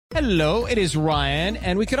Hello, it is Ryan,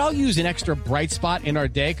 and we could all use an extra bright spot in our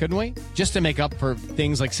day, couldn't we? Just to make up for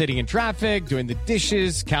things like sitting in traffic, doing the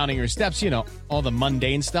dishes, counting your steps, all the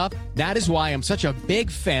mundane stuff. That is why I'm such a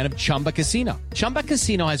big fan of Chumba Casino. Chumba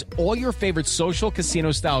Casino has all your favorite social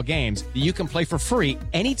casino-style games that you can play for free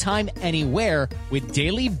anytime, anywhere with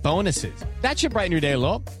daily bonuses. That should brighten your day a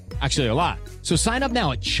little. Actually, a lot. So sign up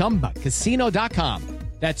now at ChumbaCasino.com.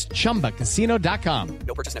 That's ChumbaCasino.com.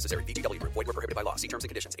 No purchase necessary. VGW Group. Void where prohibited by law. See terms and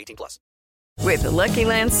conditions. 18+. With the Lucky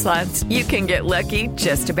Land Slots, you can get lucky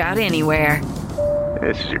just about anywhere.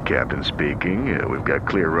 This is your captain speaking. We've got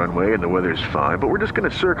clear runway and the weather's fine, but we're just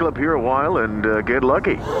going to circle up here a while and get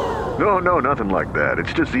lucky. No, nothing like that.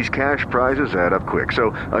 It's just these cash prizes add up quick.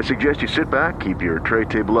 So I suggest you sit back, keep your tray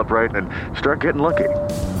table upright, and start getting lucky.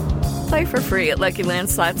 Play for free at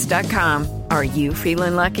LuckyLandSlots.com. Are you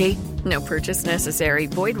feeling lucky? No purchase necessary.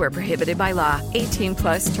 Void where prohibited by law.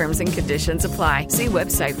 18+ terms and conditions apply. See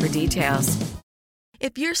website for details.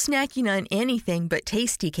 If you're snacking on anything but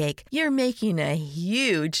Tasty-Cake, you're making a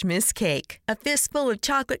huge mistake. A fistful of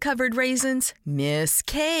chocolate-covered raisins?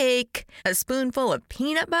 Mistake. A spoonful of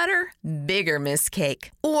peanut butter? Bigger mistake.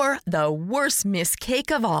 Or the worst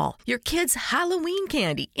mistake of all, your kid's Halloween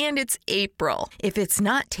candy, and it's April. If it's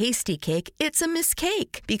not Tasty-Cake, it's a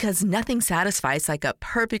mistake, because nothing satisfies like a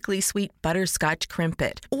perfectly sweet butterscotch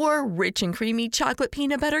crimpet or rich and creamy chocolate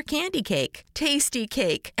peanut butter candy cake.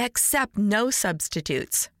 Tasty-Cake. Accept no substitutes. Hey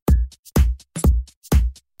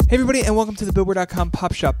everybody, and welcome to the Billboard.com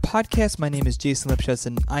Pop Shop Podcast. My name is Jason Lipschutz,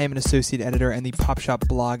 and I am an associate editor and the Pop Shop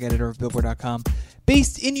blog editor of Billboard.com.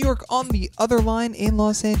 Based in New York, on the other line in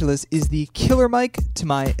Los Angeles is the killer mic to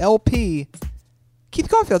my LP, Keith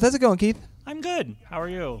Caulfield. How's it going, Keith? I'm good. How are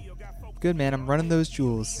you? Good, man. I'm running those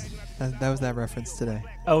jewels. That was that reference today.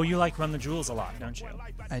 Oh, you like Run the Jewels a lot, don't you?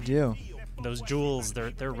 I do. Those jewels,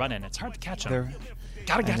 they're running. It's hard to catch them.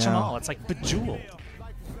 Gotta catch them all. It's like Bejeweled.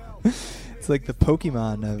 It's like the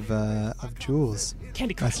Pokemon of jewels.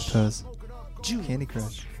 Candy Crush. I suppose. Jewels. Candy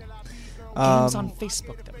Crush. Games on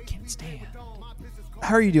Facebook that we can't stand.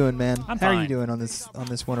 How are you doing, man? I'm How fine. are you doing on this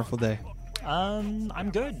wonderful day? I'm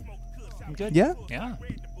good. I'm good. Yeah? Yeah.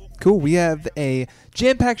 Cool. We have a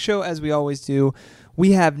jam-packed show, as we always do.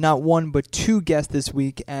 We have not one but two guests this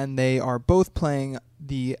week, and they are both playing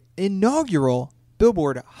the inaugural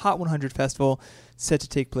Billboard Hot 100 Festival, set to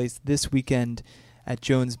take place this weekend at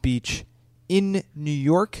Jones Beach in New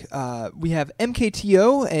York. We have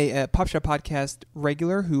MKTO, a Pop Shop Podcast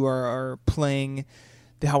regular, who are playing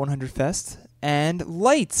the Hot 100 Fest, and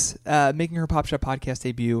Lights, making her Pop Shop Podcast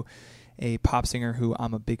debut, a pop singer who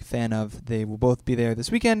I'm a big fan of. They will both be there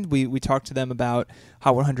this weekend. We talked to them about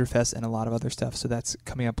Hot 100 Fest and a lot of other stuff, so that's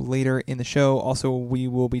coming up later in the show. Also, we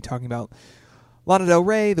will be talking about Lana Del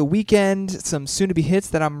Rey, The Weeknd, some soon-to-be hits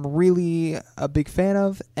that I'm really a big fan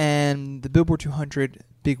of, and the Billboard 200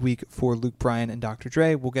 big week for Luke Bryan and Dr.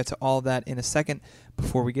 Dre. We'll get to all of that in a second.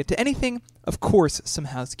 Before we get to anything, of course, some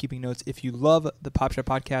housekeeping notes. If you love the Pop Shop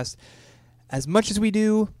Podcast as much as we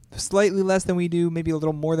do, slightly less than we do, maybe a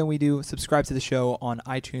little more than we do, subscribe to the show on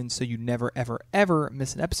iTunes so you never, ever, ever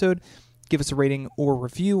miss an episode. Give us a rating or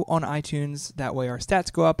review on iTunes. That way our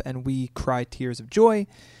stats go up and we cry tears of joy.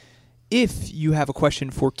 If you have a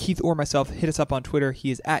question for Keith or myself, hit us up on Twitter.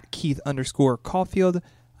 He is at Keith_Caulfield.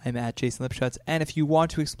 I'm at Jason Lipschutz. And if you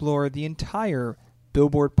want to explore the entire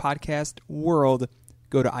Billboard podcast world,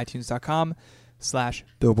 go to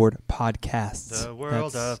iTunes.com/Billboard Podcasts. The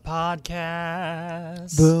world of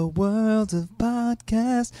podcasts. The world of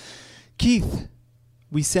podcasts. Keith,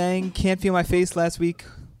 we sang Can't Feel My Face last week.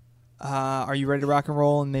 Are you ready to rock and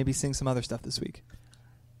roll and maybe sing some other stuff this week?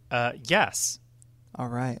 Yes. All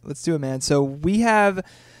right, let's do it, man. So we have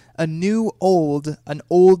an old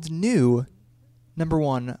new number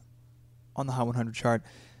one on the Hot 100 chart.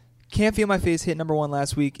 Can't Feel My Face hit number one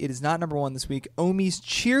last week. It is not number one this week. Omi's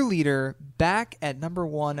Cheerleader back at number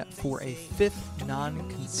one for a fifth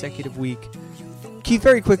non-consecutive week. Keith,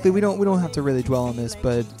 very quickly, we don't have to really dwell on this,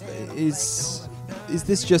 but is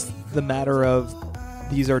this just the matter of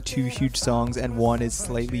these are two huge songs and one is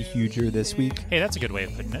slightly huger this week? Hey, that's a good way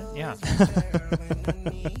of putting it. Yeah.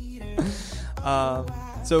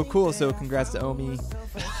 So cool. So congrats to Omi.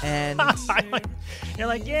 And you're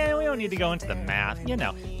like, yeah, we don't need to go into the math.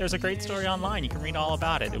 There's a great story online. You can read all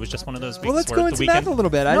about it. It was just one of those weeks. Well, let's where go the into weekend... math a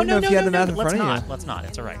little bit. I didn't know if you had the math in front of you. Let's not.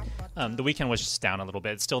 It's all right. The Weeknd was just down a little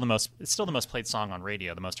bit. It's still the most played song on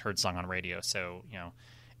radio, the most heard song on radio. So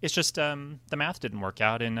it's just the math didn't work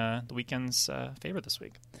out in the Weeknd's favor this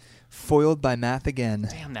week. Foiled by math again.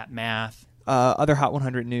 Damn that math. Other Hot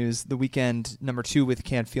 100 news: The Weeknd, number 2 with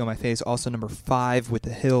 "Can't Feel My Face." Also number 5 with "The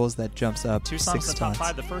Hills." That jumps up 2 songs 6 in the top spots.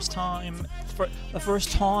 5. The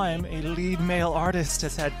first time a lead male artist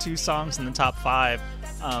has had 2 songs in the top 5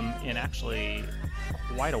 in actually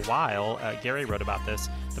quite a while. Gary wrote about this.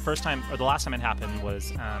 The first time, or the last time it happened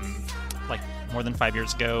was like more than 5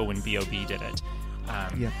 years ago when B.O.B. did it.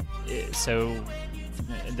 So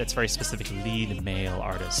that's very specific, lead male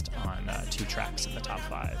artist on 2 tracks in the top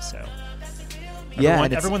 5. So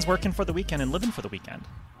everyone's working for The Weeknd and living for The Weeknd.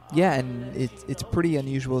 Yeah, and it's pretty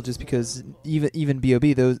unusual just because even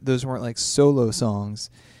B.O.B. those weren't like solo songs.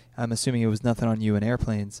 I'm assuming it was Nothing on You and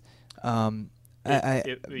Airplanes.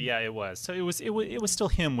 It was. So it was still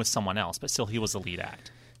him with someone else, but still he was the lead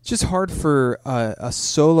act. It's just hard for a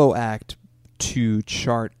solo act to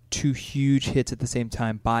chart 2 huge hits at the same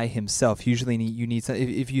time by himself. Usually you need some,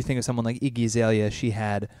 if you think of someone like Iggy Azalea, she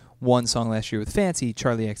had 1 song last year with Fancy,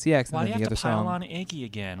 Charlie XCX, and Why do then you the have other to pile song. on Iggy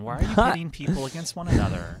again? Why are you pitting people against one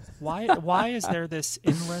another? Why is there this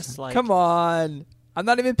endless like? Come on. I'm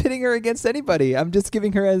not even pitting her against anybody. I'm just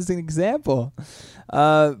giving her as an example.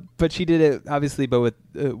 But she did it, obviously, but with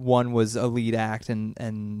one was a lead act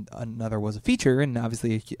and another was a feature, and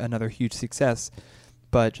obviously another huge success,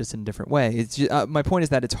 but just in a different way. It's just, my point is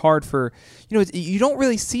that it's hard for, you don't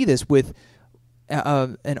really see this with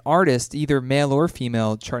an artist, either male or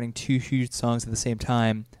female, charting 2 huge songs at the same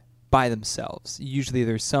time by themselves. Usually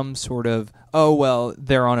there's some sort of,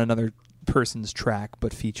 they're on another person's track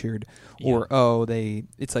but featured, or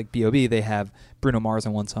it's like B.O.B. they have Bruno Mars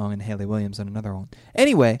on one song and Hayley Williams on another one.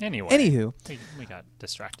 Anywho, we got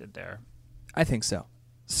distracted there. I think so.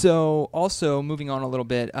 So also moving on a little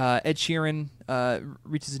bit, Ed Sheeran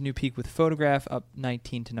reaches a new peak with Photograph, up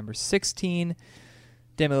 19 to number 16.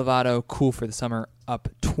 Demi Lovato, Cool for the Summer, up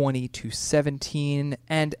 20 to 17.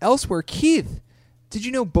 And elsewhere, Keith, did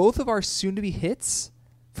you know both of our soon-to-be hits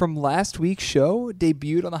from last week's show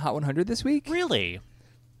debuted on the Hot 100 this week? Really?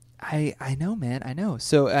 I know, man. I know.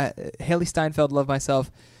 So Haley Steinfeld, Love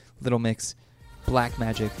Myself, Little Mix, Black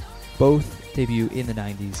Magic, both debut in the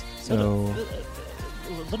 90s. So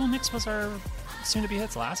Little Mix was our soon-to-be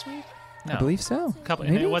hits last week? No. I believe so.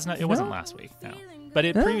 It wasn't last week, no. But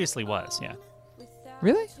it previously was, yeah.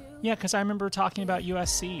 Really? Yeah, because I remember talking about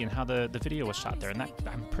USC and how the video was shot there, and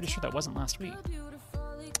I'm pretty sure that wasn't last week.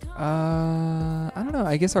 I don't know.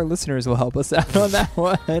 I guess our listeners will help us out on that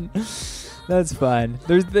one. That's fine.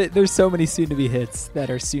 There's so many soon-to-be hits that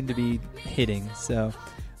are soon-to-be hitting. So,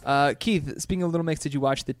 Keith, speaking of Little Mix, did you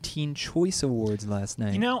watch the Teen Choice Awards last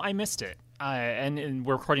night? I missed it. And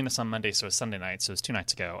we're recording this on Monday, so it's Sunday night, so it's 2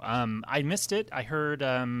 nights ago. I missed it. I heard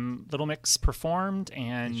Little Mix performed,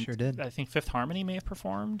 and I sure did. I think Fifth Harmony may have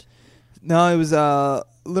performed. No, it was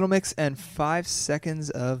Little Mix and 5 Seconds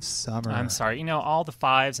of Summer. I'm sorry. All the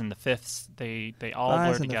fives and the fifths, they all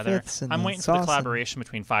blur together. I'm waiting for the collaboration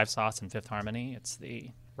between Five Sauce and Fifth Harmony.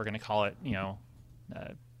 We're going to call it,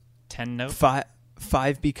 10 note.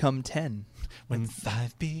 5 become 10. When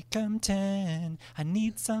 5 become 10, I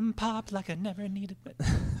need some pop like I never needed it.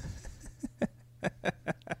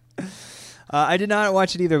 I did not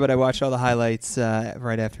watch it either, but I watched all the highlights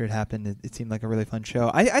right after it happened. It seemed like a really fun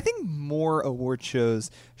show. I think more award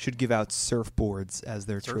shows should give out surfboards as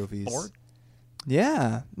their trophies. Surfboard?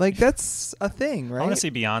 Yeah, like that's a thing, right? I want to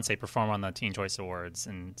see Beyonce perform on the Teen Choice Awards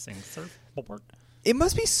and sing Surfboard. It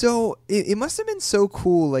must be so. It must have been so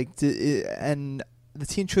cool. And the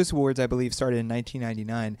Teen Choice Awards, I believe, started in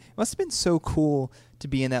 1999. It must have been so cool to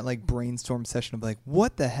be in that brainstorm session of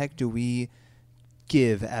what the heck do we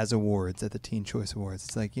give as awards at the Teen Choice Awards?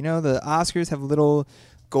 It's like, the Oscars have Little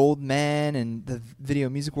Gold Man, and the Video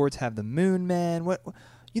Music Awards have the Moon Man. What?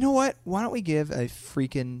 Why don't we give a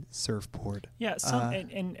freaking surfboard? Yeah.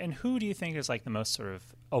 And who do you think is the most sort of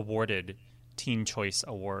awarded Teen Choice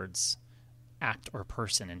Awards act or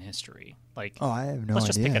person in history? I have no idea. Let's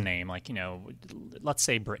just pick a name. Let's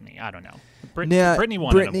say Britney. I don't know. Britney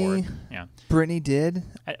won an award. Yeah. Britney did.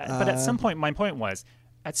 But at some point, my point was,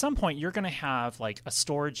 at some point, you're going to have a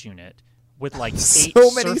storage unit with 8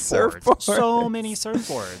 surfboards. So many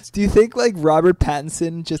surfboards. Do you think Robert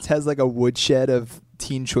Pattinson just has a woodshed of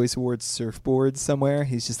Teen Choice Awards surfboards somewhere?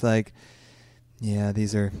 He's just yeah,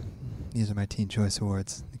 these are my Teen Choice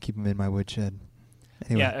Awards. I keep them in my woodshed.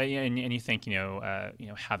 Anyway. Yeah, and you think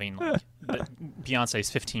having Beyonce's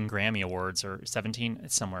 15 Grammy Awards or 17,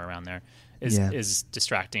 it's somewhere around there, is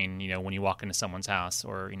distracting. When you walk into someone's house,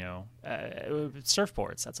 or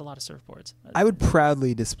surfboards. That's a lot of surfboards. I would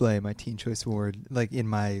proudly display my Teen Choice Award in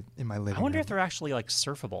my living room. I wonder if they're actually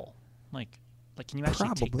surfable. Can you actually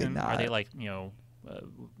take them? Not. Are they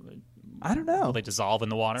I don't know. Will they dissolve in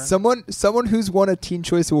the water? Someone who's won a Teen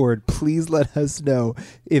Choice Award, please let us know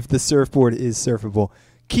if the surfboard is surfable.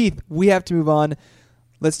 Keith, we have to move on.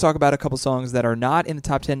 Let's talk about a couple songs that are not in the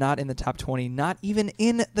top 10, not in the top 20, not even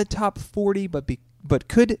in the top 40, but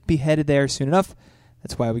could be headed there soon enough.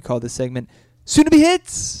 That's why we call this segment Soon to Be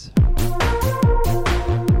Hits. All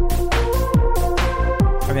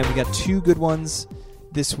right, man, we got two good ones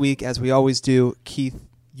this week, as we always do. Keith,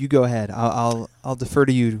 you go ahead. I'll defer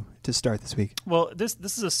to you to start this week. Well, this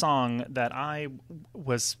is a song that I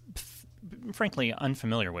was frankly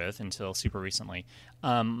unfamiliar with until super recently.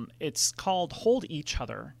 It's called Hold Each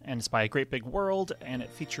Other, and it's by A Great Big World, and it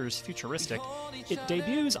features Futuristic. It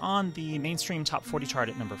debuts on the mainstream top 40 chart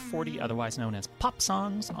at number 40, otherwise known as Pop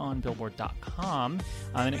Songs, on Billboard.com,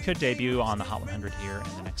 and it could debut on the Hot 100 here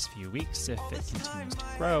in the next few weeks if it continues to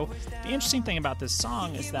grow. The interesting thing about this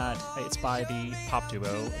song is that it's by the pop duo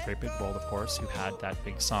A Great Big World, of course, who had that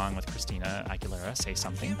big song with Christina Aguilera, Say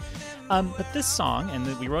Something. But this song, and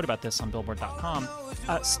we wrote about this on Billboard.com,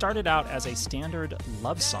 started out as a standard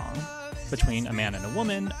love song between a man and a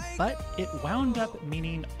woman, but it wound up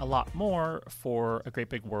meaning a lot more for A Great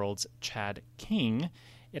Big World's Chad King.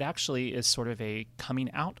 It actually is sort of a coming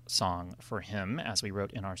out song for him, as we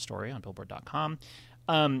wrote in our story on Billboard.com.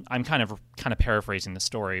 I'm kind of paraphrasing the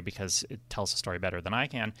story because it tells the story better than I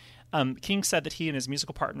can. King said that he and his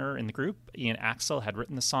musical partner in the group, Ian Axel, had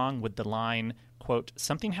written the song with the line, quote,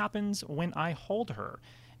 "Something happens when I hold her."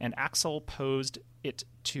 And Axel posed it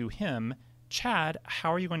to him, "Chad,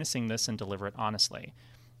 how are you going to sing this and deliver it honestly?"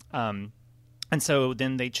 And so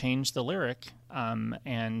then they changed the lyric,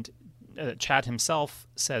 and Chad himself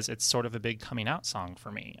says it's sort of a big coming out song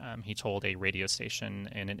for me. He told a radio station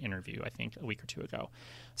in an interview, I think, a week or two ago.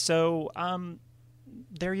 So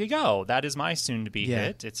there you go. That is my soon-to-be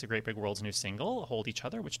hit. It's A Great Big World's new single, Hold Each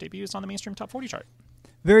Other, which debuts on the mainstream top 40 chart.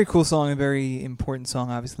 Very cool song, a very important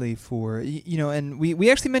song, obviously, for, and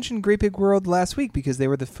we actually mentioned Great Big World last week because they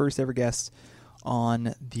were the first ever guests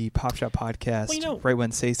on the Pop Shop podcast, right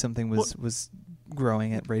when Say Something was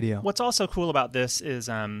growing at radio. What's also cool about this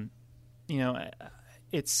is,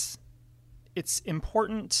 it's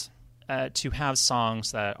important to have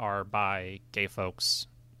songs that are by gay folks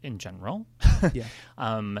in general. Yeah.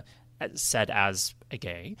 Said as a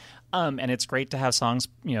gay, and it's great to have songs,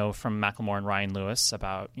 from Macklemore and Ryan Lewis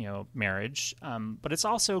about, marriage. But it's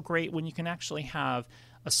also great when you can actually have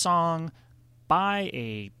a song by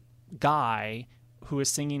a guy who is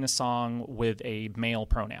singing a song with a male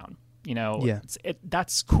pronoun.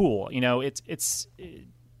 That's cool.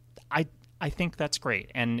 I think that's great.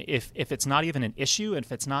 And if it's not even an issue,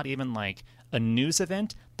 if it's not even like a news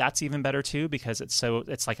event, that's even better too, because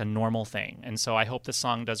it's like a normal thing. And so I hope this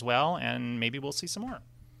song does well, and maybe we'll see some more.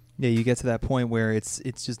 Yeah, you get to that point where it's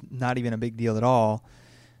just not even a big deal at all,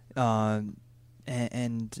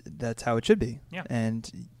 and that's how it should be. Yeah.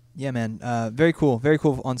 And yeah, man, very cool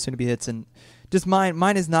on Soon to Be Hits, and just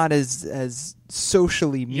mine is not as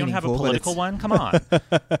socially meaningful. You don't have a political one? Come on.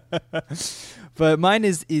 But mine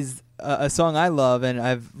is a song I love, and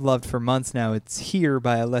I've loved for months now. It's Here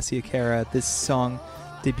by Alessia Cara. This song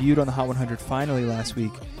debuted on the Hot 100 finally last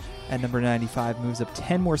week at number 95, moves up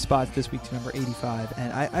 10 more spots this week to number 85.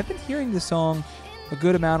 And I've been hearing this song a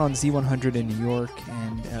good amount on Z100 in New York,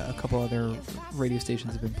 and a couple other radio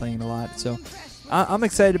stations have been playing a lot. So I'm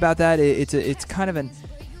excited about that. It's kind of an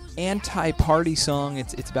anti-party song.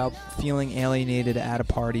 It's about feeling alienated at a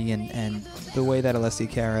party, and the way that Alessia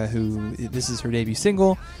Cara, this is her debut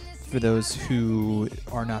single. For those who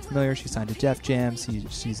are not familiar, she signed to Def Jam.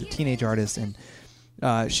 She's a teenage artist, and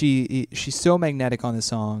she's so magnetic on the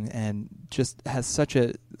song, and just has such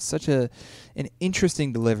an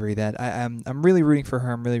interesting delivery that I'm really rooting for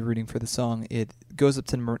her. I'm really rooting for the song. It goes up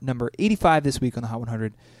to number 85 this week on the Hot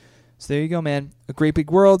 100. So there you go, man. A Great Big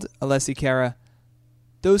World, Alessia Cara.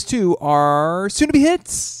 Those two are soon-to-be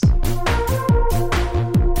hits.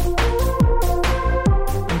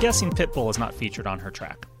 I'm guessing Pitbull is not featured on her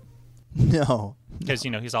track. No. Because,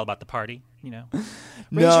 he's all about the party, Raise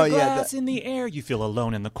no, your glass in the air, you feel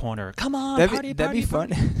alone in the corner. Come on, that'd be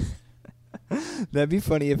fun. That'd be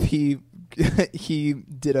funny if he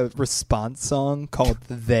did a response song called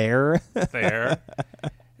There. There.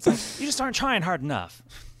 It's like, you just aren't trying hard enough.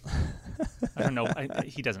 I don't know.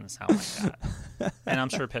 He doesn't sound like that. And I'm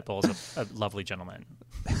sure Pitbull's a lovely gentleman.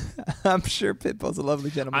 I'm sure Pitbull's a lovely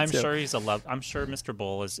gentleman. I'm sure Mr.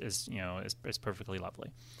 Bull is perfectly lovely.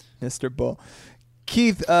 Mr. Bull.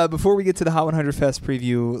 Keith, before we get to the Hot 100 Fest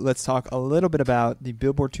preview, let's talk a little bit about the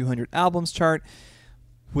Billboard 200 albums chart,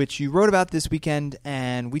 which you wrote about this weekend,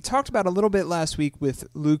 and we talked about a little bit last week with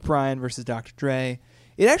Luke Bryan versus Dr. Dre.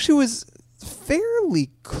 It actually was fairly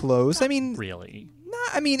close. I mean, really.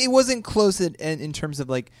 It wasn't close in terms of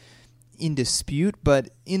like in dispute, but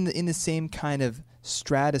in the same kind of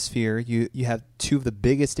stratosphere, you have two of the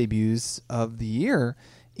biggest debuts of the year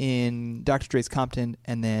in Dr. Dre's Compton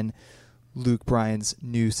and then Luke Bryan's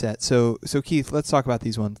new set. So Keith, let's talk about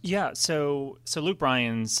these ones. Yeah, so Luke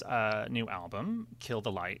Bryan's new album, Kill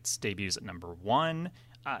the Lights, debuts at number 1.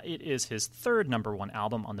 It is his third number 1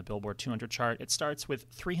 album on the Billboard 200 chart. It starts with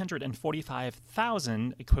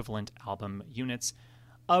 345,000 equivalent album units.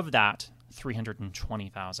 Of that,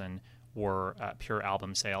 320,000 were pure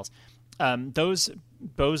album sales.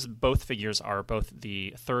 Both figures are both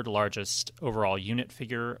the third largest overall unit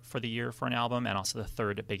figure for the year for an album, and also the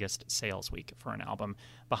third biggest sales week for an album,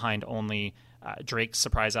 behind only Drake's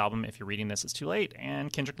surprise album, If You're Reading This It's Too Late,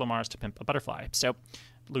 and Kendrick Lamar's To Pimp a Butterfly. So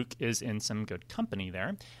Luke is in some good company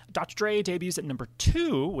there. Dr. Dre debuts at number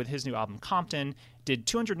 2 with his new album Compton, did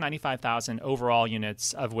 295,000 overall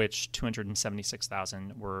units, of which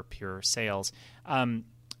 276,000 were pure sales. I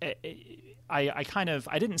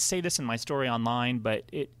didn't say this in my story online, but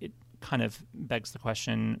it kind of begs the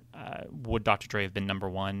question, would Dr. Dre have been number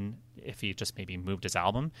 1 if he just maybe moved his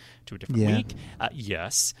album to a different week?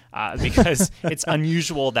 Yes, because it's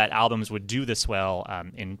unusual that albums would do this well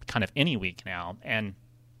in kind of any week now. And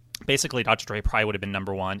basically, Dr. Dre probably would have been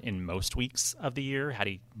number 1 in most weeks of the year had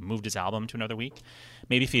he moved his album to another week.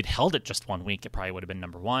 Maybe if he'd held it just 1 week, it probably would have been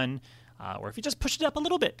number 1. Or if he just pushed it up a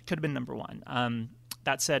little bit, it could have been number 1.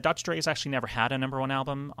 That said, Dr. Dre has actually never had a number 1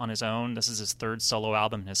 album on his own. This is his third solo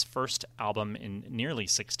album, his first album in nearly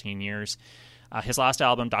 16 years. His last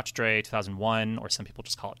album, Dr. Dre 2001, or some people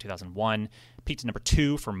just call it 2001, peaked at number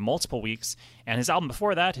 2 for multiple weeks. And his album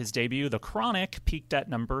before that, his debut, The Chronic, peaked at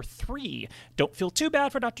number 3. Don't feel too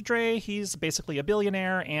bad for Dr. Dre. He's basically a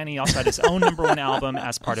billionaire, and he also had his own number 1 album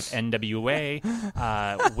as part of NWA.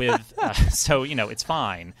 So it's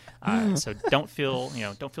fine. So don't feel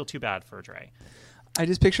too bad for Dre. I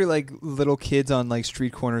just picture like little kids on like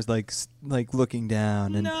street corners, like looking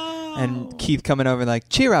down, and Keith coming over like,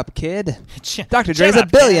 "Cheer up, kid! Dr. Dre's a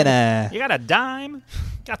billionaire. Kid. You got a dime?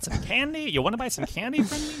 Got some candy? You want to buy some candy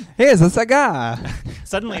from me? Here's a cigar."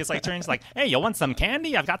 Suddenly, it's like turns like, "Hey, you want some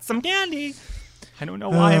candy? I've got some candy." I don't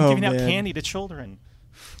know why I'm giving out candy to children.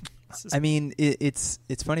 I mean, it's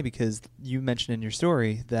funny because you mentioned in your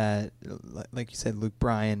story that, like you said, Luke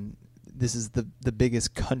Bryan. This is the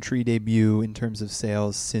biggest country debut in terms of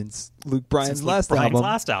sales since Luke Bryan's last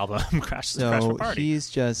album. Crash the Party. He's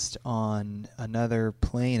just on another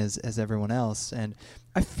plane as everyone else, and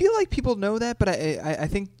I feel like people know that, but I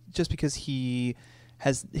think just because he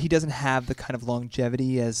doesn't have the kind of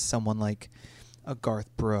longevity as someone like a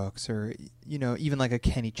Garth Brooks or even like a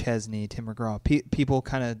Kenny Chesney, Tim McGraw. People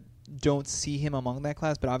kind of don't see him among that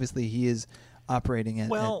class, but obviously he is operating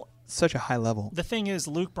at such a high level. The thing is,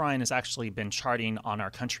 Luke Bryan has actually been charting on our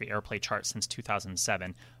country airplay chart since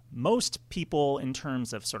 2007. Most people, in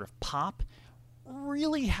terms of sort of pop,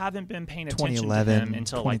 really haven't been paying attention to him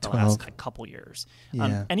until like the last couple years.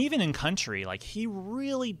 Yeah. And even in country, like he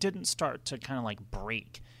really didn't start to kind of like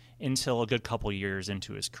break until a good couple years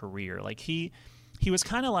into his career. Like he was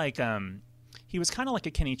kind of like a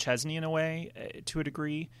Kenny Chesney in a way, to a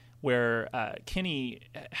degree, where Kenny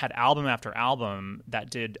had album after album that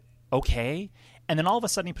did okay, and then all of a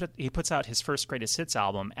sudden he puts out his first greatest hits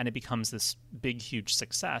album, and it becomes this big, huge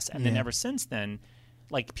success. And then ever since then,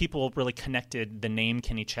 like people really connected the name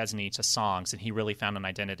Kenny Chesney to songs, and he really found an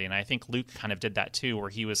identity. And I think Luke kind of did that too, where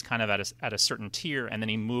he was kind of at a certain tier, and then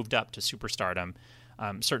he moved up to superstardom,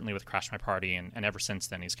 certainly with Crash My Party, and ever since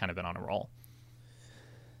then he's kind of been on a roll.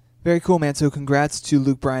 Very cool, man. So congrats to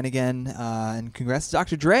Luke Bryan again, and congrats to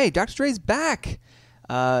Dr. Dre. Dr. Dre's back.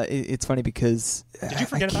 It's funny because... Did you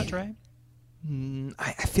forget about Dre?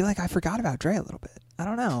 I feel like I forgot about Dre a little bit. I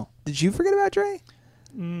don't know. Did you forget about Dre?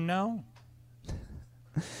 No.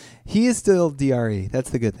 He is still DRE. That's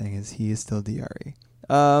the good thing, is he is still DRE.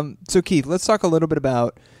 So, Keith, let's talk a little bit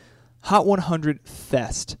about Hot 100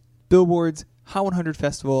 Fest. Billboard's Hot 100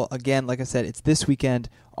 Festival. Again, like I said, it's this weekend,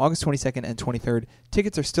 August 22nd and 23rd.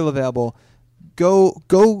 Tickets are still available. Go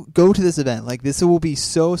to this event. Like, this will be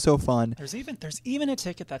so fun. There's even a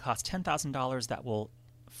ticket that costs $10,000 that will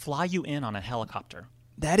fly you in on a helicopter.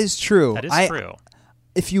 That is true. That is true.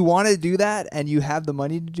 If you want to do that and you have the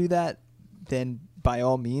money to do that, then by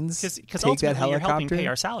all means, because take that helicopter. You're helping pay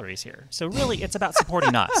our salaries here. So really, it's about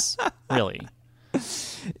supporting us. Really.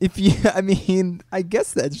 I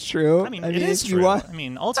guess that's true. It is true.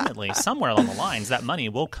 Ultimately, somewhere along the lines, that money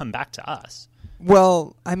will come back to us.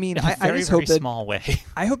 Well, I just hope that small way.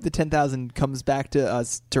 I hope the 10,000 comes back to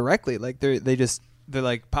us directly. Like they're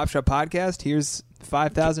like Pop Shop Podcast. Here's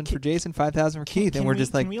 5,000 for Jason, 5,000 for Keith, and we're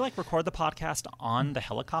just like, can we like record the podcast on the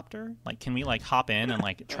helicopter? Like, can we like hop in and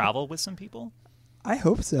like travel with some people? I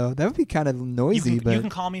hope so. That would be kind of noisy, but you can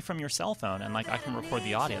call me from your cell phone and like I can record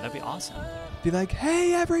the audio. That'd be awesome. Be like,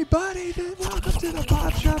 hey everybody, welcome to the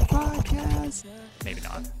Pop Shop Podcast. Maybe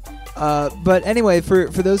not. But anyway, for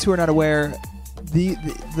those who are not aware, the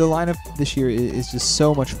lineup this year is just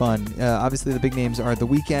so much fun. Obviously, the big names are The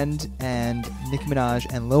Weeknd and Nicki Minaj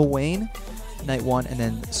and Lil Wayne, night one, and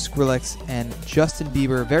then Skrillex and Justin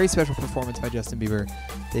Bieber. Very special performance by Justin Bieber.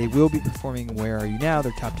 They will be performing Where Are You Now,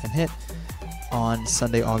 their top 10 hit, on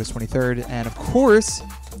Sunday, August 23rd. And of course,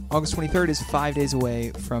 August 23rd is 5 days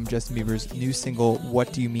away from Justin Bieber's new single,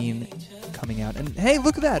 What Do You Mean, coming out. And hey,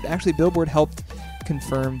 look at that. Actually, Billboard helped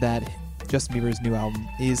confirm that Justin Bieber's new album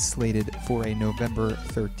is slated for a November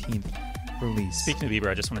 13th release. Speaking of Bieber,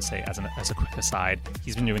 I just want to say, as a quick aside,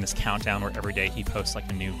 he's been doing this countdown where every day he posts like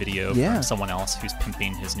a new video from someone else who's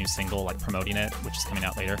pimping his new single, like promoting it, which is coming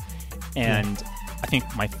out later. And I think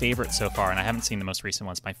my favorite so far, and I haven't seen the most recent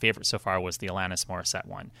ones, my favorite so far was the Alanis Morissette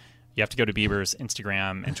one. You have to go to Bieber's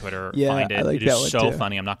Instagram and Twitter, find it. I like it is so too.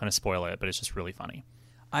 funny. I'm not going to spoil it, but it's just really funny.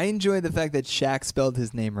 I enjoy the fact that Shaq spelled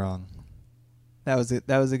his name wrong. That was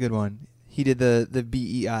a good one. He did the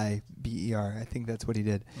B-E-I-B-E-R. I think that's what he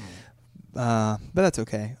did. But that's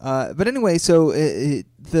okay. But anyway, so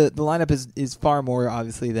the lineup is far more,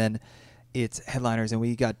 obviously, than its headliners. And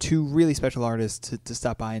we got two really special artists to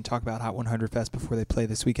stop by and talk about Hot 100 Fest before they play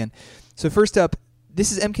this weekend. So first up,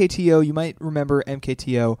 this is MKTO. You might remember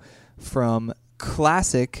MKTO from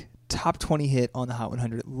classic top 20 hit on the Hot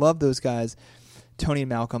 100. Love those guys. Tony and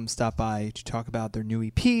Malcolm stopped by to talk about their new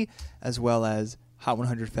EP as well as Hot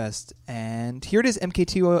 100 Fest. And here it is,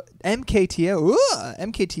 MKTO.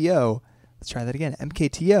 Let's try that again.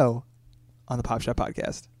 MKTO on the Pop Shop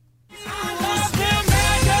Podcast.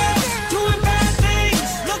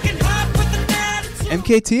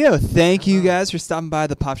 MKTO, thank you guys for stopping by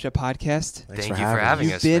the Pop Shop Podcast. Thank you for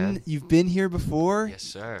having us, man. You've been here before. Yes,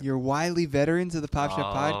 sir. You're wily veterans of the Pop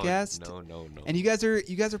Shop Podcast. No. And you guys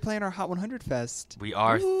are playing our Hot 100 Fest. We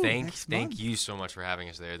are. Ooh, Thank you so much for having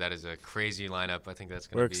us there. That is a crazy lineup. I think that's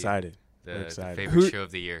going to be excited. The favorite show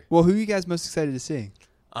of the year. Well, who are you guys most excited to see?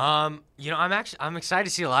 I'm excited to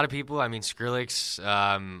see a lot of people. I mean, Skrillex,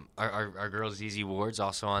 our girl ZZ Ward's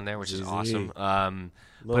also on there, which is awesome.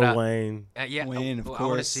 Lil Wayne. Yeah, Wayne, of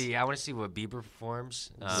course. I want to see what Bieber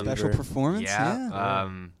performs. Special performance, yeah.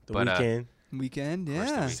 The Weeknd,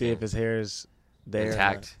 yeah. See if his hair is there.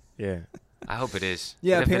 Intact. Yeah. I hope it is.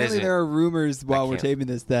 Yeah, apparently there are rumors while we're taping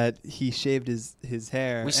this that he shaved his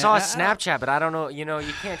hair. We saw a Snapchat, but I don't know.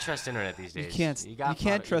 You can't trust internet these days. You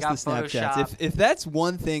can't trust the Snapchats. If that's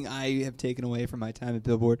one thing I have taken away from my time at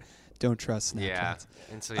Billboard, don't trust Snapchats. Yeah,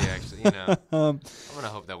 until you actually, I'm gonna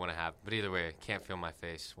hope that wouldn't happen. But either way, I can't feel my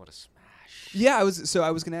face. What a smash! Yeah, I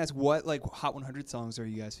was gonna ask what like Hot 100 songs are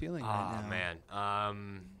you guys feeling right now? Oh man, I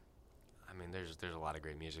mean, there's a lot of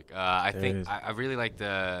great music. I think I really like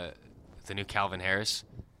the new Calvin Harris.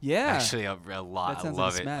 Yeah, actually a lot. That sounds I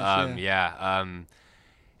love like a it. smash,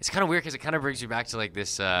 It's kind of weird because it kind of brings you back to like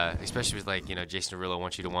this, especially with like Jason Derulo,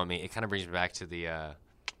 Want You to Want Me. It kind of brings me back to the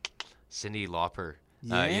Cyndi Lauper.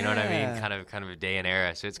 Yeah. You know what I mean? Kind of a day and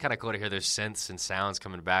era. So it's kind of cool to hear those synths and sounds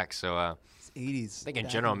coming back. So it's 80s. I think in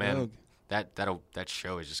general, man, that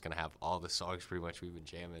show is just gonna have all the songs pretty much we've been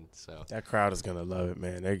jamming. So that crowd is gonna love it,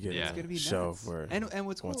 man. They're getting it's gonna be show nuts. for and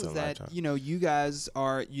what's cool is that you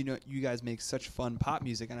guys make such fun pop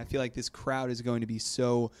music, and I feel like this crowd is going to be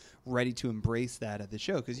so ready to embrace that at the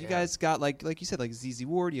show because you guys got like you said, like ZZ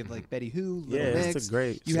Ward, you have like Betty Who, Little Mix. It's a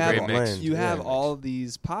great. You have you have all of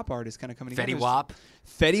these pop artists kind of coming together. Fetty Wap.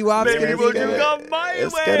 Fetty Wap's gonna be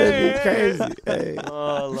it's gonna be crazy. Hey.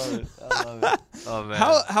 Oh, I love it. Oh man.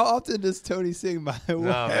 How often does Tony sing My Way?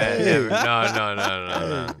 No, man.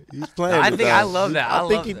 No. He's playing. I love that. I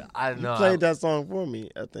think he played that song for me.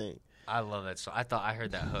 I think. I love that song. I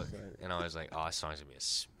heard that hook, and I was like, "Oh, this song's gonna be a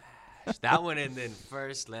smash." That one, and then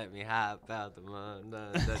first, let me hop out the moon.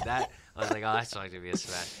 That I was like, "Oh, that song's gonna be a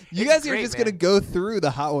smash." You guys are just gonna go through the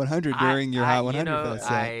Hot 100 during your Hot 100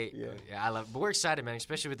 Fest. I love it. But we're excited, man.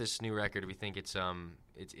 Especially with this new record, we think it's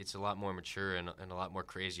a lot more mature and a lot more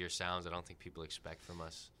crazier sounds. I don't think people expect from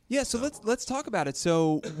us. Yeah, so let's talk about it.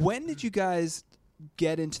 So when did you guys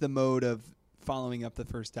get into the mode of following up the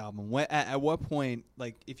first album? At what point,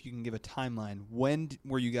 like, if you can give a timeline, when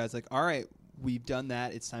were you guys like, all right, we've done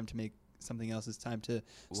that, it's time to make something else, it's time to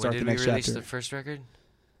start the next chapter? When did we release the first record?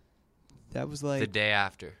 That was like... the day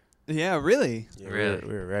after. Yeah, really? Yeah, really?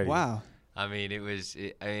 We were ready. Wow. I mean,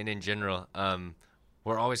 in general,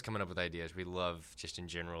 we're always coming up with ideas. We love, just in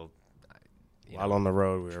general, While on the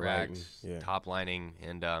road, we were tracks, writing. Yeah. top lining,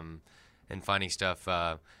 and finding stuff.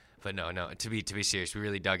 But no. To be serious, we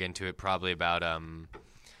really dug into it probably about I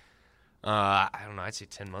don't know. I'd say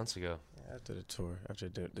 10 months ago. After the tour, after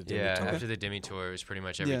the Demi tour. After the Demi tour, it was pretty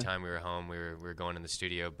much every time we were home, we were going in the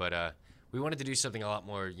studio. But we wanted to do something a lot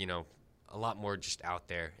more just out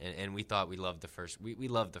there. And we thought we loved the first. We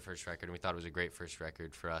loved the first record, and we thought it was a great first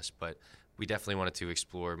record for us. But we definitely wanted to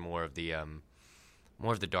explore more of the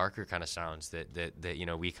darker kind of sounds that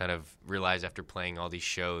we kind of realized after playing all these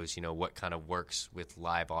shows, what kind of works with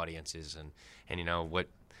live audiences and what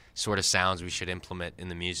sort of sounds we should implement in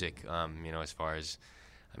the music. As far as,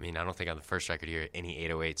 I don't think on the first record you hear any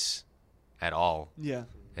 808s at all. Yeah.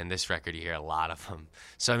 And this record you hear a lot of them.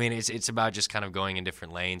 So it's about just kind of going in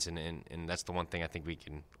different lanes, and that's the one thing I think we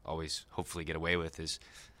can always hopefully get away with is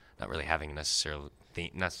not really having a necessary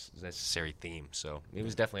theme. So it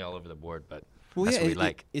was definitely all over the board, but that's what we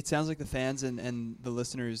like. It sounds like the fans and the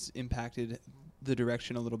listeners impacted the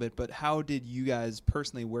direction a little bit, but how did you guys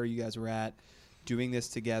personally, where you guys were at, doing this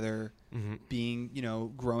together, being,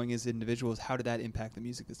 growing as individuals, how did that impact the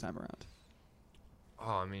music this time around?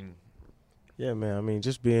 Yeah, man.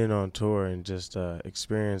 Just being on tour and just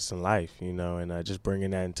experiencing life, and just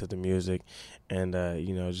bringing that into the music. And,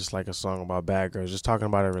 just like a song about bad girls, just talking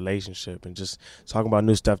about a relationship and just talking about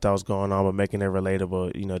new stuff that was going on, but making it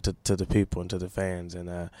relatable, to the people and to the fans. And,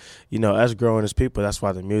 us growing as people, that's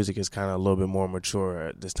why the music is kind of a little bit more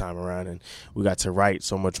mature this time around. And we got to write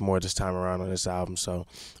so much more this time around on this album. So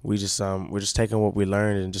we're just taking what we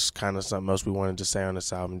learned and just kind of something else we wanted to say on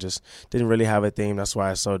this album. Just didn't really have a theme. That's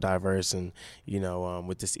why it's so diverse. And,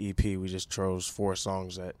 with this EP, we just chose 4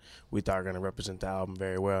 songs that we thought were going to represent the album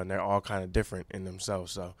very well, and they're all kind of different in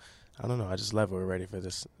themselves. So, I don't know. I just love it. We're ready for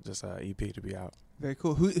this EP to be out. Very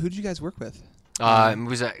cool. Who did you guys work with?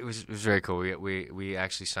 It was very cool. We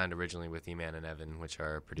actually signed originally with E-Man and Evan, which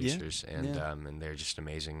are our producers, and they're just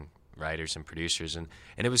amazing writers and producers, and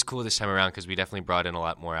it was cool this time around because we definitely brought in a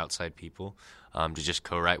lot more outside people to just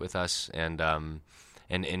co-write with us, and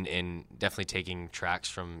definitely taking tracks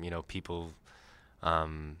from people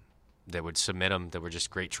that would submit them that were just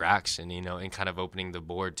great tracks, and and kind of opening the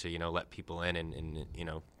board to let people in and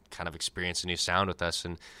kind of experience a new sound with us,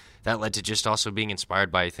 and that led to just also being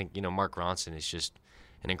inspired by, I think, Mark Ronson is just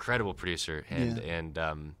an incredible producer,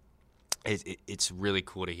 and it's really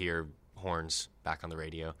cool to hear horns back on the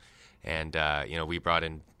radio, and we brought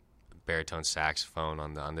in baritone saxophone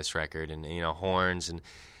on this record, and horns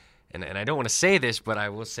and I don't want to say this, but I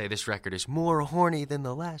will say this record is more horny than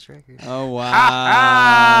the last record. Oh,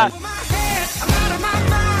 wow.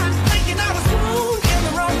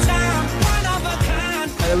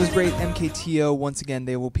 That was great. MKTO, once again,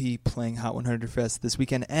 they will be playing Hot 100 Fest this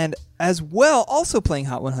weekend. And as well, also playing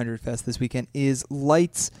Hot 100 Fest this weekend is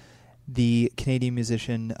Lights, the Canadian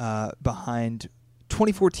musician behind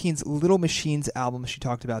 2014's Little Machines album. She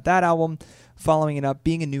talked about that album, following it up,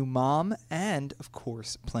 being a new mom, and, of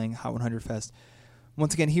course, playing Hot 100 Fest.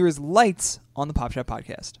 Once again, here is Lights on the Pop Shop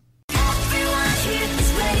Podcast.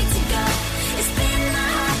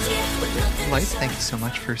 Lights, thank you so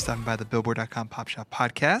much for stopping by the Billboard.com Pop Shop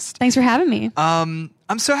Podcast. Thanks for having me. I'm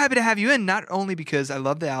so happy to have you in, not only because I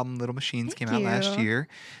love the album Little Machines, came out last year.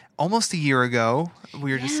 Almost a year ago,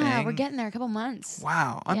 we were just saying. Yeah, we're getting there, a couple months.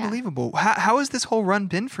 Wow, unbelievable. Yeah. How has this whole run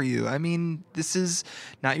been for you? This is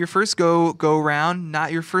not your first go round,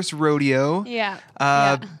 not your first rodeo. Yeah.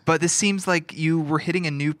 But this seems like you were hitting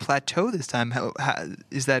a new plateau this time. How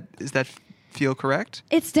is that feel correct?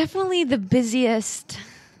 It's definitely the busiest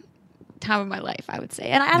time of my life, I would say.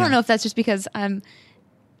 And I don't know if that's just because I'm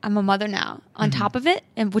a mother now on top of it,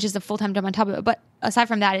 and which is a full-time job on top of it. But aside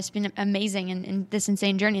from that, it's been amazing and this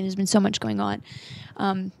insane journey, and there's been so much going on.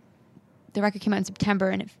 The record came out in September,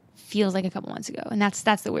 and it feels like a couple months ago, and that's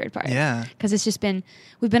the weird part. Yeah. Because it's just been,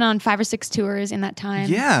 we've been on 5 or 6 tours in that time.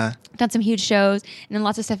 Yeah. Done some huge shows, and then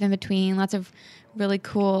lots of stuff in between, lots of really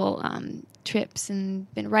cool trips,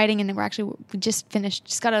 and been writing, and then we just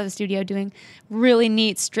got out of the studio doing really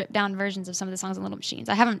neat stripped down versions of some of the songs on Little Machines.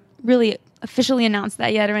 I haven't really officially announced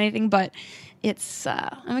that yet or anything, but it's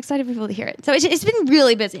I'm excited for people to hear it. So it's been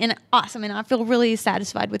really busy and awesome, and I feel really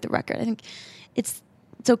satisfied with the record. I think it's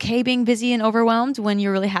okay being busy and overwhelmed when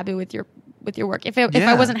you're really happy with your work. If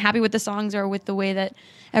I wasn't happy with the songs or with the way that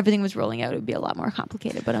everything was rolling out, it would be a lot more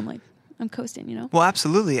complicated, but I'm coasting, Well,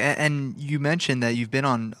 absolutely. And you mentioned that you've been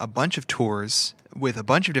on a bunch of tours with a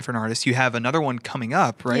bunch of different artists. You have another one coming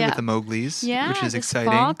up, right, with the Mowglis, which is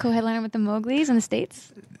exciting. Fall, co-headliner with the Mowglis in the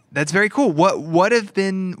States. That's very cool. What have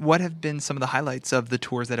been some of the highlights of the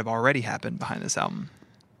tours that have already happened behind this album?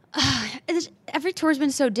 Every tour's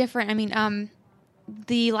been so different.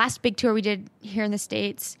 the last big tour we did here in the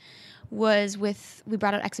States was we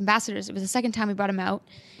brought out X Ambassadors. It was the second time we brought them out,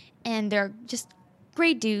 and they're just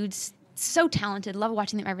great dudes, so talented. Love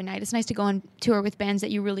watching them every night. It's nice to go on tour with bands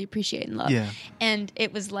that you really appreciate and love. Yeah. And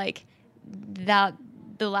it was like that.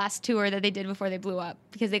 The last tour that they did before they blew up,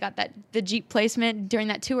 because they got the Jeep placement during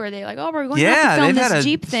that tour. They're like, oh, we're going to have to film this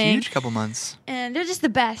Jeep thing. Huge couple months. And they're just the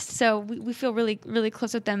best. So we feel really, really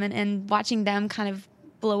close with them, and watching them kind of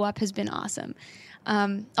blow up has been awesome.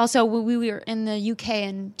 Also, we were in the UK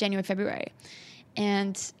in January, February,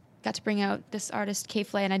 and got to bring out this artist, Kay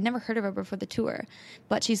Flay, and I'd never heard of her before the tour,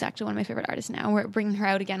 but she's actually one of my favorite artists now. We're bringing her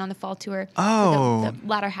out again on the fall tour. Oh. The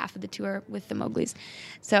latter half of the tour with the Mowglis.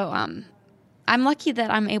 So, I'm lucky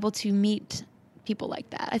that I'm able to meet people like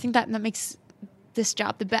that. I think that makes this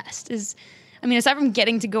job the best. Aside from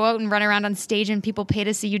getting to go out and run around on stage and people pay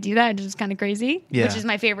to see you do that, which is kind of crazy, which is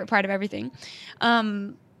my favorite part of everything.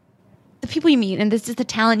 The people you meet, and this is the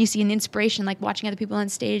talent you see and the inspiration, like watching other people on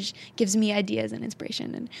stage gives me ideas and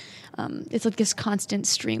inspiration. And it's like this constant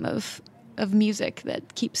stream of music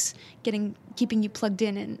that keeps keeping you plugged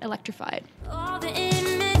in and electrified. All the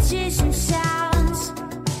images and sounds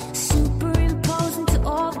superimposed into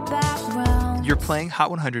all the background. You're playing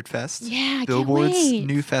Hot 100 Fest. Yeah, I Billboard's can't wait.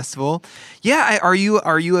 new festival. Yeah, are you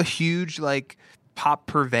a huge like pop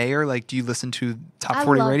purveyor? Like, do you listen to top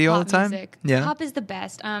 40 radio all the time? Music. Yeah, pop is the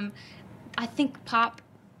best. I think pop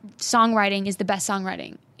songwriting is the best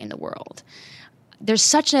songwriting in the world. There's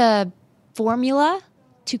such a formula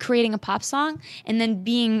to creating a pop song, and then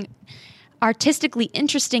being artistically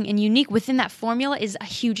interesting and unique within that formula is a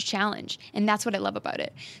huge challenge, and that's what I love about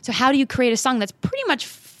it. So how do you create a song that's pretty much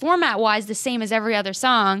format-wise the same as every other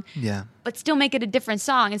song, but still make it a different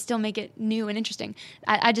song and still make it new and interesting?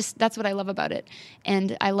 That's what I love about it.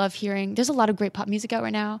 And I love hearing, there's a lot of great pop music out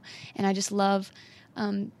right now, and I just love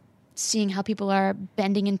seeing how people are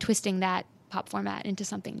bending and twisting that pop format into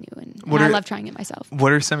something new, and I love trying it myself.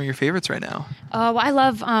 What are some of your favorites right now? Well, I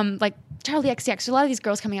love like Charlie XCX. There's a lot of these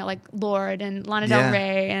girls coming out, like Lorde and Lana Del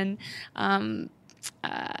Rey and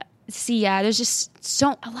Sia. There's just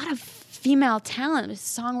a lot of female talent,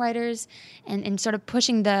 songwriters, and sort of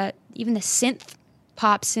pushing even the synth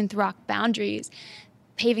pop, synth rock boundaries,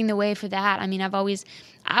 paving the way for that. I mean, I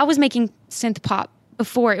was making synth pop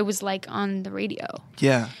before it was like on the radio.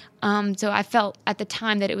 Yeah. So I felt at the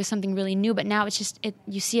time that it was something really new, but now it's just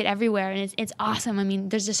you see it everywhere, and it's awesome. I mean,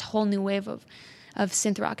 there's this whole new wave of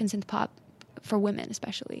synth rock and synth pop for women,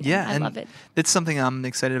 especially. Yeah, I love it. That's something I'm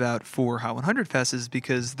excited about for Hot 100 Fest, is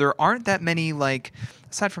because there aren't that many, like,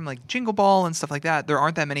 aside from like Jingle Ball and stuff like that, there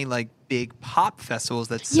aren't that many like big pop festivals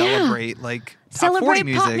that celebrate like top 40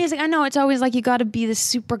 music. Pop music. I know it's always like you got to be this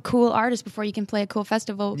super cool artist before you can play a cool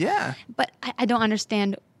festival. Yeah, but I don't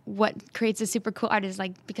understand what creates a super cool artist,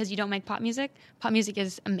 like, because you don't make pop music. Pop music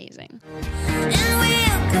is amazing.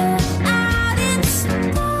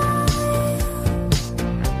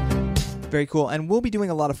 Very cool. And we'll be doing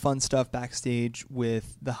a lot of fun stuff backstage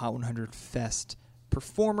with the Hot 100 Fest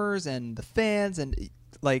performers and the fans, and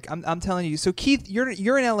like I'm telling you. So Keith, you're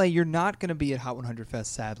in LA. You're not going to be at Hot 100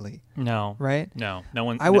 Fest, sadly. No. Right? No. No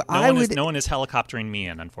one. No one is helicoptering me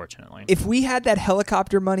in, unfortunately. If we had that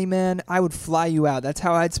helicopter money, man, I would fly you out. That's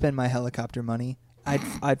how I'd spend my helicopter money.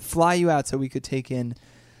 I'd fly you out so we could take in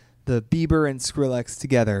the Bieber and Skrillex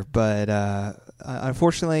together. But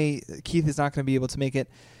unfortunately, Keith is not going to be able to make it.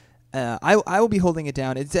 I will be holding it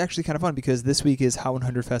down. It's actually kind of fun because this week is Hot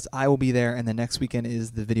 100 Fest. I will be there, and the next weekend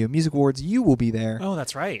is the Video Music Awards. You will be there. Oh,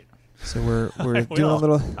 that's right. So we're doing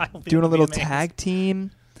a little tag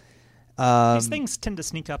team. These things tend to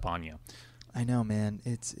sneak up on you. I know, man.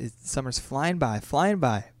 It's summer's flying by.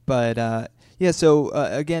 But yeah. So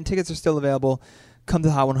again, tickets are still available. Come to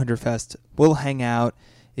the Hot 100 Fest. We'll hang out.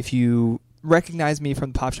 If you recognize me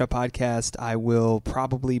from the Pop Shop Podcast, I will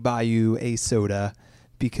probably buy you a soda,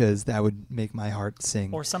 because that would make my heart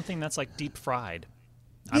sing. Or something that's like deep fried.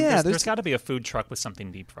 Yeah, there's got to be a food truck with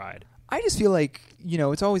something deep fried. I just feel like,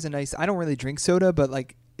 it's always a nice. I don't really drink soda, but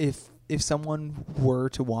like if someone were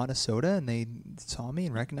to want a soda and they saw me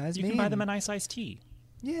and recognized me, you can buy them a nice iced tea.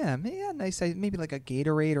 Yeah, maybe like a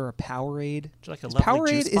Gatorade or a Powerade. Like a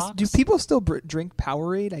lovely juice box? Do people still drink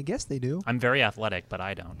Powerade? I guess they do. I'm very athletic, but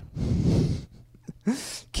I don't.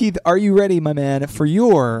 Keith, are you ready, my man, for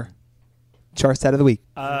your chart stat of the week?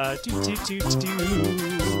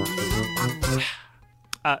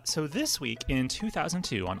 So this week in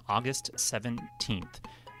 2002, on August 17th,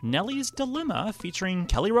 Nelly's Dilemma featuring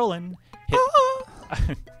Kelly Rowland hit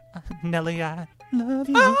Nelly, I love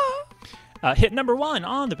you. Hit number 1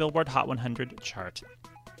 on the Billboard Hot 100 chart.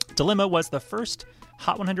 Dilemma was the first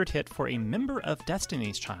Hot 100 hit for a member of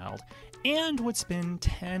Destiny's Child and would spend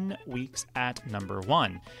 10 weeks at number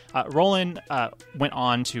 1. Roland went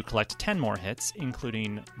on to collect 10 more hits,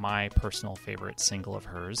 including my personal favorite single of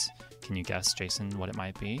hers. Can you guess, Jason, what it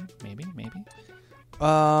might be? Maybe?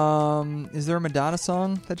 Is there a Madonna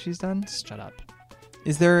song that she's done? Shut up.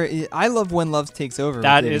 Is there? I love When Love Takes Over.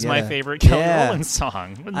 That is my favorite Kelly Rowland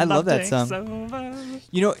song. I love that song. Over.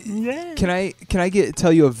 You know, Yeah. can I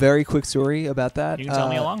tell you a very quick story about that? You can tell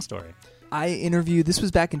me a long story. I interviewed. This was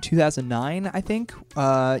back in 2009, I think.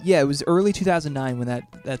 It was early 2009 when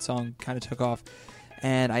that song kind of took off.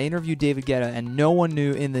 And I interviewed David Guetta, and no one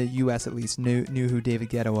knew, in the U.S. at least, knew who David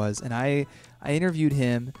Guetta was. And I interviewed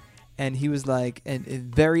him. And he was like, and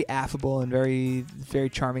very affable and very, very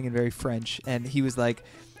charming and very French. And he was like,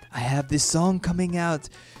 I have this song coming out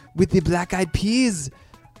with the Black Eyed Peas.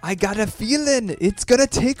 I got a feeling it's going to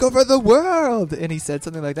take over the world. And he said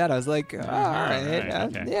something like that. I was like, all right.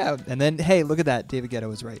 Okay. Yeah. And then, hey, look at that. David Guetta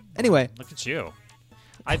was right. Anyway. Look at you.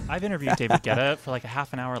 I've interviewed David Guetta for like a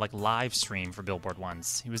half an hour live stream for Billboard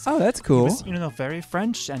once. He was that's cool. He was, very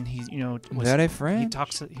French, and he was very French. He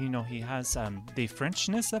talks, he has the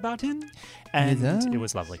Frenchness about him, and it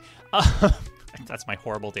was lovely. That's my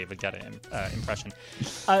horrible David Guetta impression.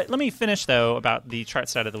 Let me finish though about the chart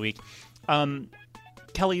stat of the week.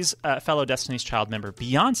 Kelly's fellow Destiny's Child member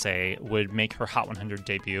Beyonce would make her Hot 100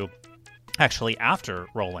 debut. Actually, after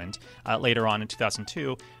Roland, later on in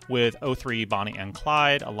 2002, with 03 Bonnie and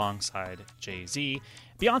Clyde alongside Jay-Z.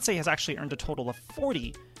 Beyonce has actually earned a total of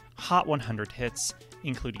 40 Hot 100 hits,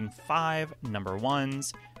 including 5 number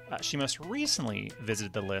ones. She most recently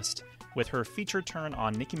visited the list with her featured turn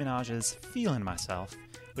on Nicki Minaj's Feelin' Myself,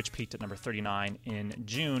 which peaked at number 39 in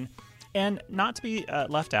June. And not to be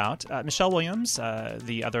left out, Michelle Williams,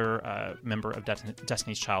 the other member of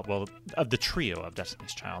Destiny's Child, well, of the trio of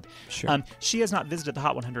Destiny's Child. Sure. She has not visited the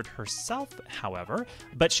Hot 100 herself, however,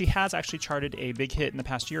 but she has actually charted a big hit in the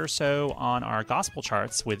past year or so on our gospel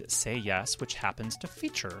charts with Say Yes, which happens to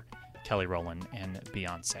feature Kelly Rowland and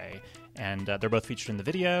Beyonce. And they're both featured in the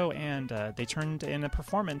video, and they turned in a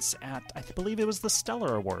performance at, I believe it was the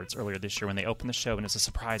Stellar Awards earlier this year when they opened the show, and it was a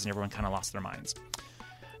surprise and everyone kind of lost their minds.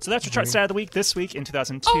 So that's your chart stat of the week. This week in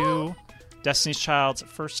 2002, Destiny's Child's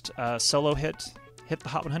first solo hit the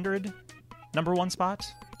Hot 100, number 1 spot,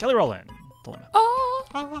 Kelly Rowland, Dilemma.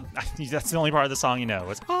 That's the only part of the song you know.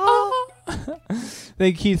 It's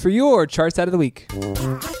Thank you, Keith, for your chart stat of the week. All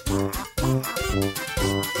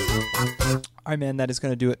right, man, that is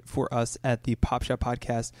going to do it for us at the Pop Shop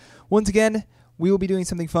Podcast. Once again, we will be doing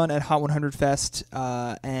something fun at Hot 100 Fest,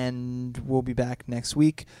 and we'll be back next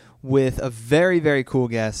week with a very, very cool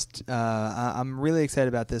guest. I'm really excited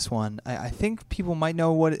about this one. I think people might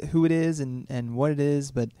know who it is and what it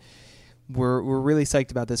is, but we're really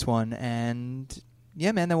psyched about this one. And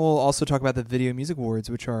yeah, man, then we'll also talk about the Video Music Awards,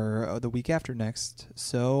 which are the week after next.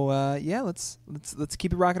 So let's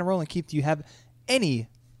keep it rocking and rolling. Keith, do you have any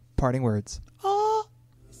parting words?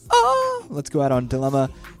 Let's go out on Dilemma,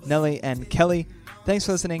 Nelly, and Kelly. Thanks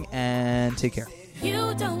for listening, and take care.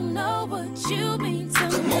 You don't know what you mean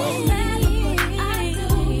to me. I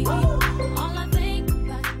do. All I think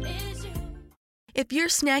about is you. If you're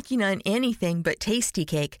snacking on anything but Tasty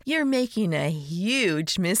Cake, you're making a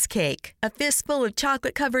huge mistake. A fistful of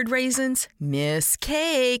chocolate-covered raisins?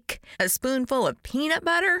 Mistake. A spoonful of peanut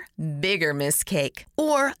butter? Bigger mistake.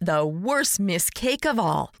 Or the worst mistake of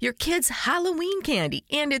all, your kid's Halloween candy,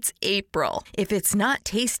 and it's April. If it's not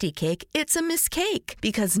Tasty Cake, it's a mistake,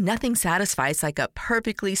 because nothing satisfies like a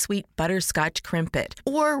perfectly sweet butterscotch crimpet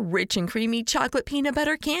or rich and creamy chocolate peanut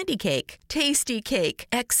butter candy cake. Tasty Cake.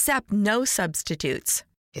 Accept no substitutes.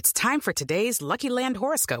 It's time for today's Lucky Land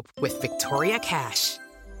horoscope with Victoria Cash.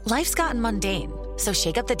 Life's gotten mundane, so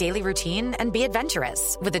shake up the daily routine and be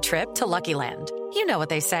adventurous with a trip to Lucky Land. You know what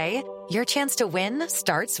they say, your chance to win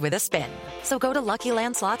starts with a spin. So go to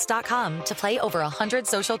LuckyLandSlots.com to play over 100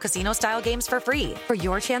 social casino-style games for free for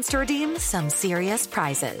your chance to redeem some serious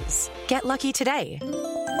prizes. Get lucky today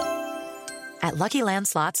at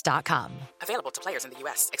LuckyLandSlots.com. Available to players in the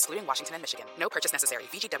U.S., excluding Washington and Michigan. No purchase necessary.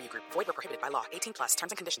 VGW Group. Void where prohibited by law. 18+.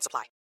 Terms and conditions apply.